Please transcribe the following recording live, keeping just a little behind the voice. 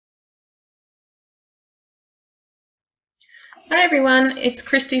Hi everyone, it's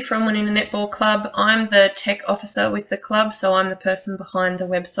Christy from Woonona Netball Club. I'm the tech officer with the club, so I'm the person behind the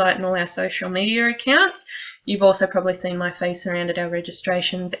website and all our social media accounts. You've also probably seen my face around at our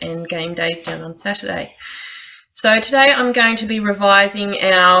registrations and game days down on Saturday. So today I'm going to be revising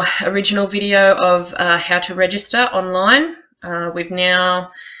our original video of how to register online. We've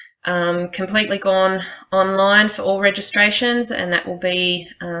now completely gone online for all registrations, and that will be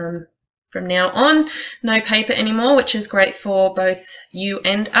from now on, no paper anymore, which is great for both you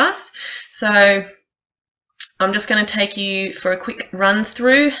and us. So I'm just going to take you for a quick run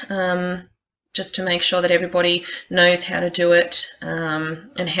through just to make sure that everybody knows how to do it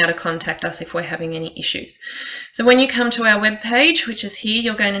and how to contact us if we're having any issues. So when you come to our web page, which is here,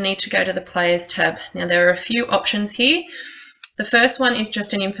 you're going to need to go to the Players tab. Now there are a few options here. The first one is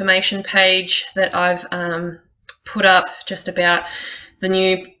just an information page that I've put up just about the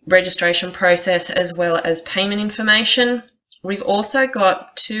new registration process as well as payment information. We've also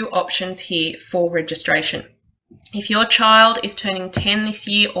got two options here for registration. If your child is turning 10 this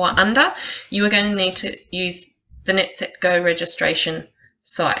year or under, you are going to need to use the NetSetGo registration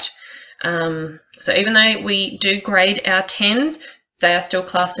site. So even though we do grade our 10s, they are still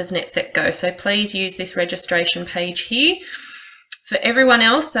classed as NetSetGo. So please use this registration page here. For everyone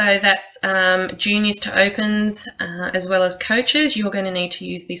else, so that's juniors to opens as well as coaches, you're going to need to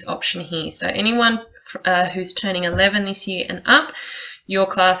use this option here. So anyone who's turning 11 this year and up, you're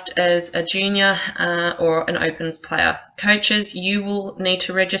classed as a junior or an opens player. Coaches, you will need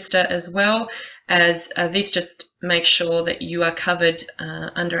to register as well, as this just makes sure that you are covered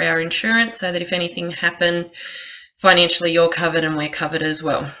under our insurance, so that if anything happens financially, you're covered and we're covered as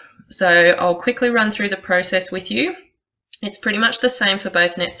well. So I'll quickly run through the process with you. It's pretty much the same for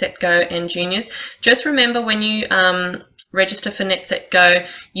both NetSetGo and juniors. Just remember, when you register for NetSetGo,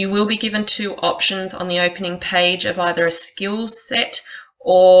 you will be given two options on the opening page of either a skills set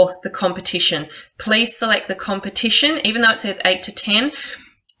or the competition. Please select the competition. Even though it says 8 to 10,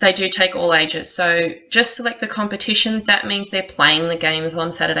 they do take all ages. So just select the competition. That means they're playing the games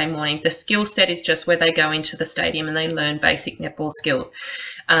on Saturday morning. The skills set is just where they go into the stadium and they learn basic netball skills.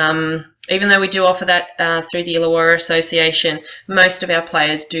 Even though we do offer that through the Illawarra Association, most of our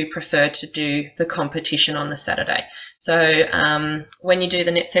players do prefer to do the competition on the Saturday. So when you do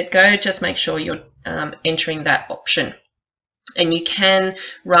the NetSetGo, just make sure you're entering that option. And you can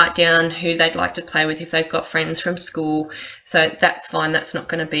write down who they'd like to play with if they've got friends from school. So that's fine, that's not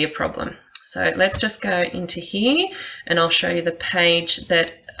going to be a problem. So let's just go into here and I'll show you the page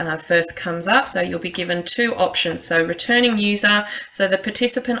that first comes up. So you'll be given two options. So returning user, so the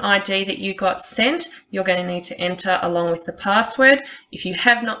participant ID that you got sent, you're going to need to enter along with the password. If you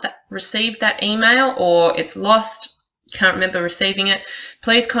have not received that email or it's lost, can't remember receiving it,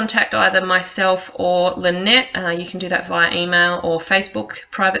 please contact either myself or Lynette. You can do that via email or Facebook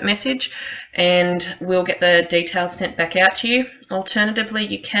private message, and we'll get the details sent back out to you. Alternatively,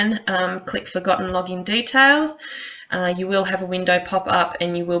 you can click Forgotten Login Details. You will have a window pop up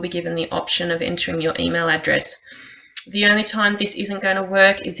and you will be given the option of entering your email address. The only time this isn't going to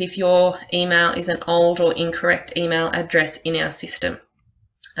work is if your email is an old or incorrect email address in our system.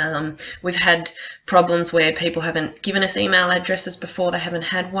 We've had problems where people haven't given us email addresses before, they haven't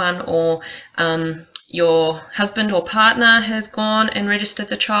had one, or your husband or partner has gone and registered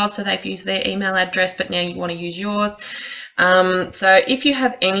the child, so they've used their email address, but now you want to use yours. So if you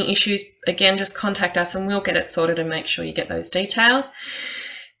have any issues, again, just contact us and we'll get it sorted and make sure you get those details.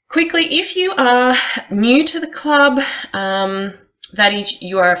 Quickly, if you are new to the club, that is,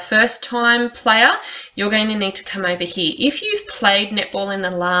 you are a first-time player, you're going to need to come over here. If you've played netball in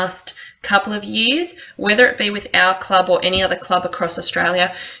the last couple of years, whether it be with our club or any other club across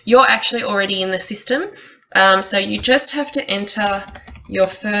Australia, you're actually already in the system. So you just have to enter your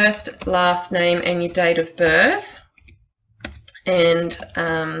first, last name and your date of birth and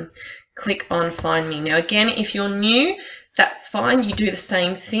click on Find Me. Now again, if you're new, that's fine, you do the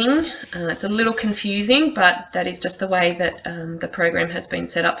same thing. It's a little confusing, but that is just the way that the program has been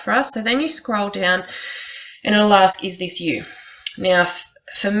set up for us. So then you scroll down and it'll ask, is this you? Now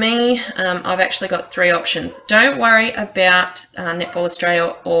for me, I've actually got three options. Don't worry about Netball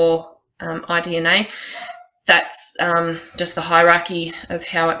Australia or iDNA. That's just the hierarchy of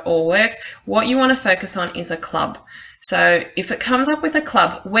how it all works. What you want to focus on is a club. So if it comes up with a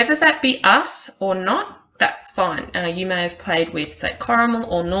club, whether that be us or not, that's fine. You may have played with, say, Corrimal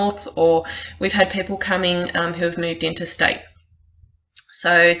or Norths, or we've had people coming who have moved into state.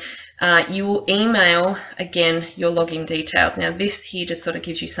 So you will email, again, your login details. Now this here just sort of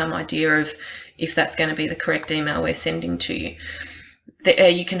gives you some idea of if that's going to be the correct email we're sending to you.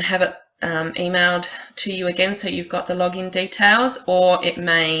 You can have it emailed to you again, so you've got the login details, or it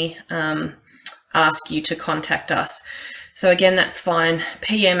may ask you to contact us. So again, that's fine.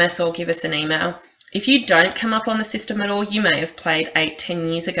 PM us or give us an email. If you don't come up on the system at all, you may have played 8-10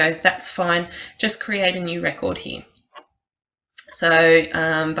 years ago. That's fine. Just create a new record here. So,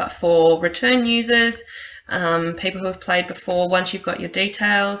 but for return users, people who have played before, once you've got your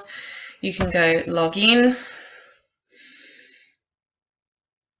details, you can go log in,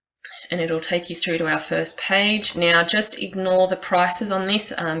 and it'll take you through to our first page. Now just ignore the prices on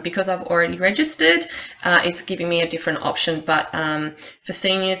this because I've already registered. It's giving me a different option, but for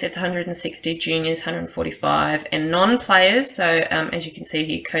seniors it's 160, juniors 145, and non-players, so as you can see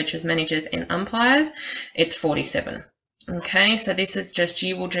here, coaches, managers and umpires, it's 47. Okay, so this is just,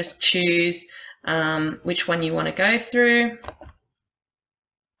 you will just choose which one you want to go through.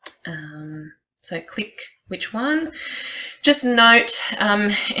 So click which one. Just note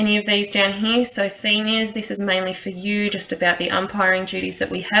any of these down here. So seniors, this is mainly for you, just about the umpiring duties that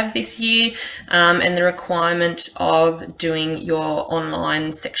we have this year, and the requirement of doing your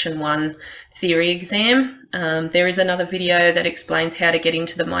online Section 1 theory exam. There is another video that explains how to get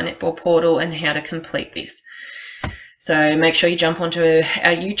into the My Netball portal and how to complete this. So make sure you jump onto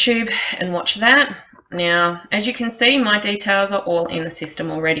our YouTube and watch that. Now, as you can see, my details are all in the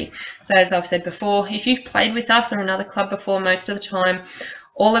system already. So as I've said before, if you've played with us or another club before, most of the time,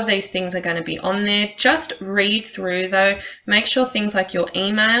 all of these things are going to be on there. Just read through though, make sure things like your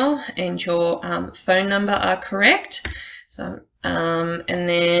email and your phone number are correct. So, and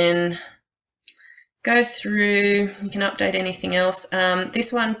then go through, you can update anything else.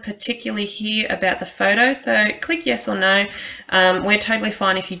 This one particularly here about the photos, so click yes or no. We're totally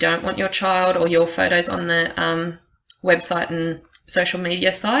fine if you don't want your child or your photos on the website and social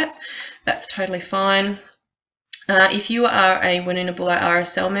media sites. That's totally fine. If you are a Woonona Buller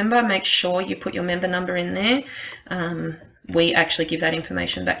RSL member, make sure you put your member number in there. We actually give that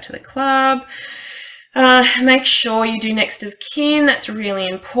information back to the club. Make sure you do next of kin, that's really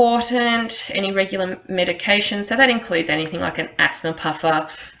important. Any regular medication, so that includes anything like an asthma puffer,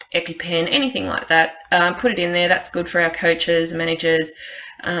 EpiPen, anything like that. Put it in there, that's good for our coaches, managers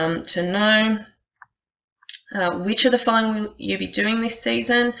to know. Which of the following will you be doing this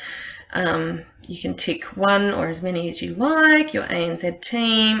season? You can tick one or as many as you like. Your ANZ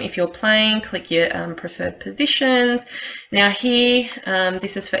team, if you're playing, click your preferred positions. Now here,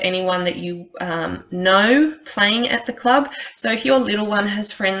 this is for anyone that you know playing at the club. So if your little one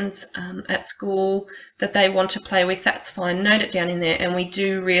has friends at school that they want to play with, that's fine. Note it down in there, and we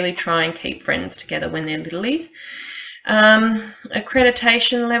do really try and keep friends together when they're littlies.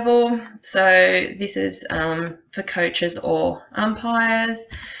 Accreditation level, so this is for coaches or umpires.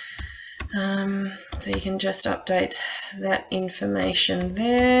 So you can just update that information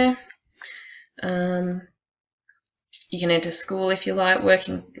there. You can enter school if you like,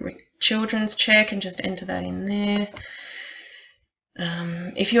 working with children's check, and just enter that in there.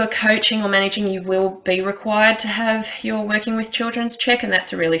 If you are coaching or managing, you will be required to have your working with children's check, and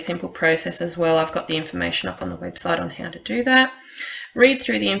that's a really simple process as well. I've got the information up on the website on how to do that. Read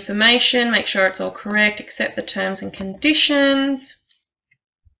through the information, make sure it's all correct, accept the terms and conditions.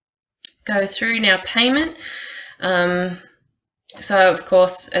 Go through now payment. So of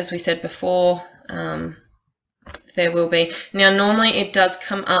course, as we said before, there will be. Now normally it does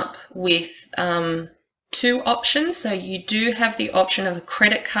come up with two options. So you do have the option of a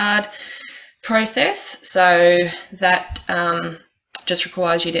credit card process. So that just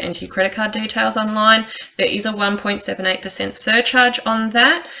requires you to enter your credit card details online. There is a 1.78% surcharge on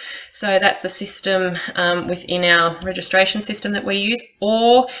that. So that's the system within our registration system that we use.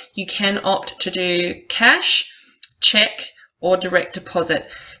 Or you can opt to do cash, check, or direct deposit.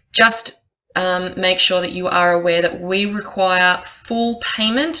 Just make sure that you are aware that we require full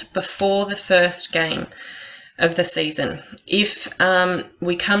payment before the first game of the season. If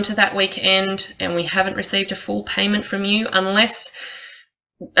we come to that weekend and we haven't received a full payment from you, unless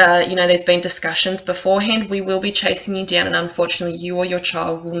you know, there's been discussions beforehand, we will be chasing you down, and unfortunately you or your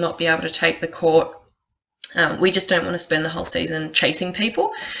child will not be able to take the court. We just don't want to spend the whole season chasing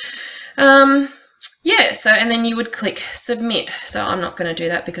people. Yeah, so and then you would click submit. So I'm not going to do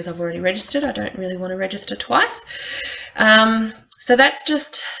that because I've already registered. I don't really want to register twice. So that's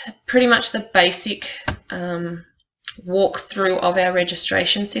just pretty much the basic walkthrough of our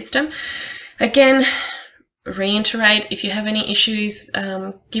registration system. Again, reiterate, if you have any issues,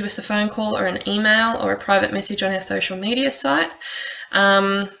 give us a phone call or an email or a private message on our social media sites.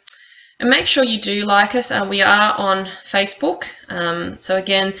 And make sure you do like us. We are on Facebook. So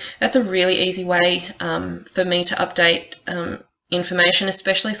again, that's a really easy way for me to update information,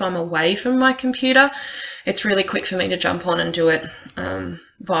 especially if I'm away from my computer. It's really quick for me to jump on and do it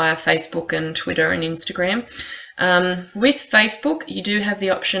via Facebook and Twitter and Instagram. With Facebook, you do have the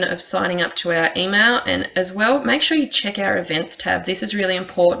option of signing up to our email, and as well, make sure you check our events tab. This is really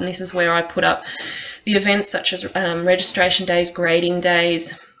important. This is where I put up the events such as registration days, grading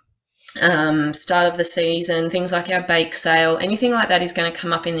days, start of the season, things like our bake sale, anything like that is going to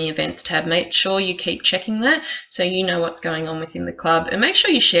come up in the events tab. Make sure you keep checking that so you know what's going on within the club, and make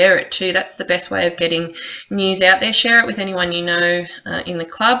sure you share it too. That's the best way of getting news out there. Share it with anyone you know in the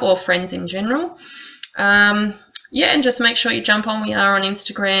club or friends in general. Yeah, and just make sure you jump on. We are on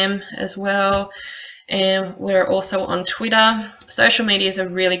Instagram as well, and we're also on Twitter. Social media is a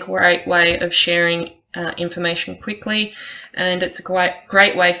really great way of sharing information quickly, and it's a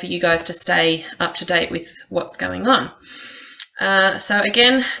great way for you guys to stay up to date with what's going on. So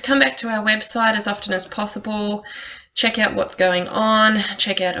again, come back to our website as often as possible, check out what's going on,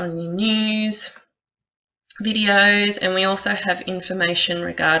 check out on your news, videos, and we also have information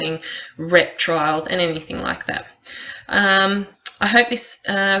regarding rep trials and anything like that. I hope this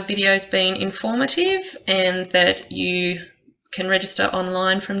video has been informative and that you can register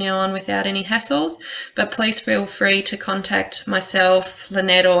online from now on without any hassles, but please feel free to contact myself,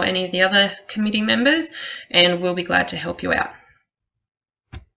 Lynette, or any of the other committee members, and we'll be glad to help you out.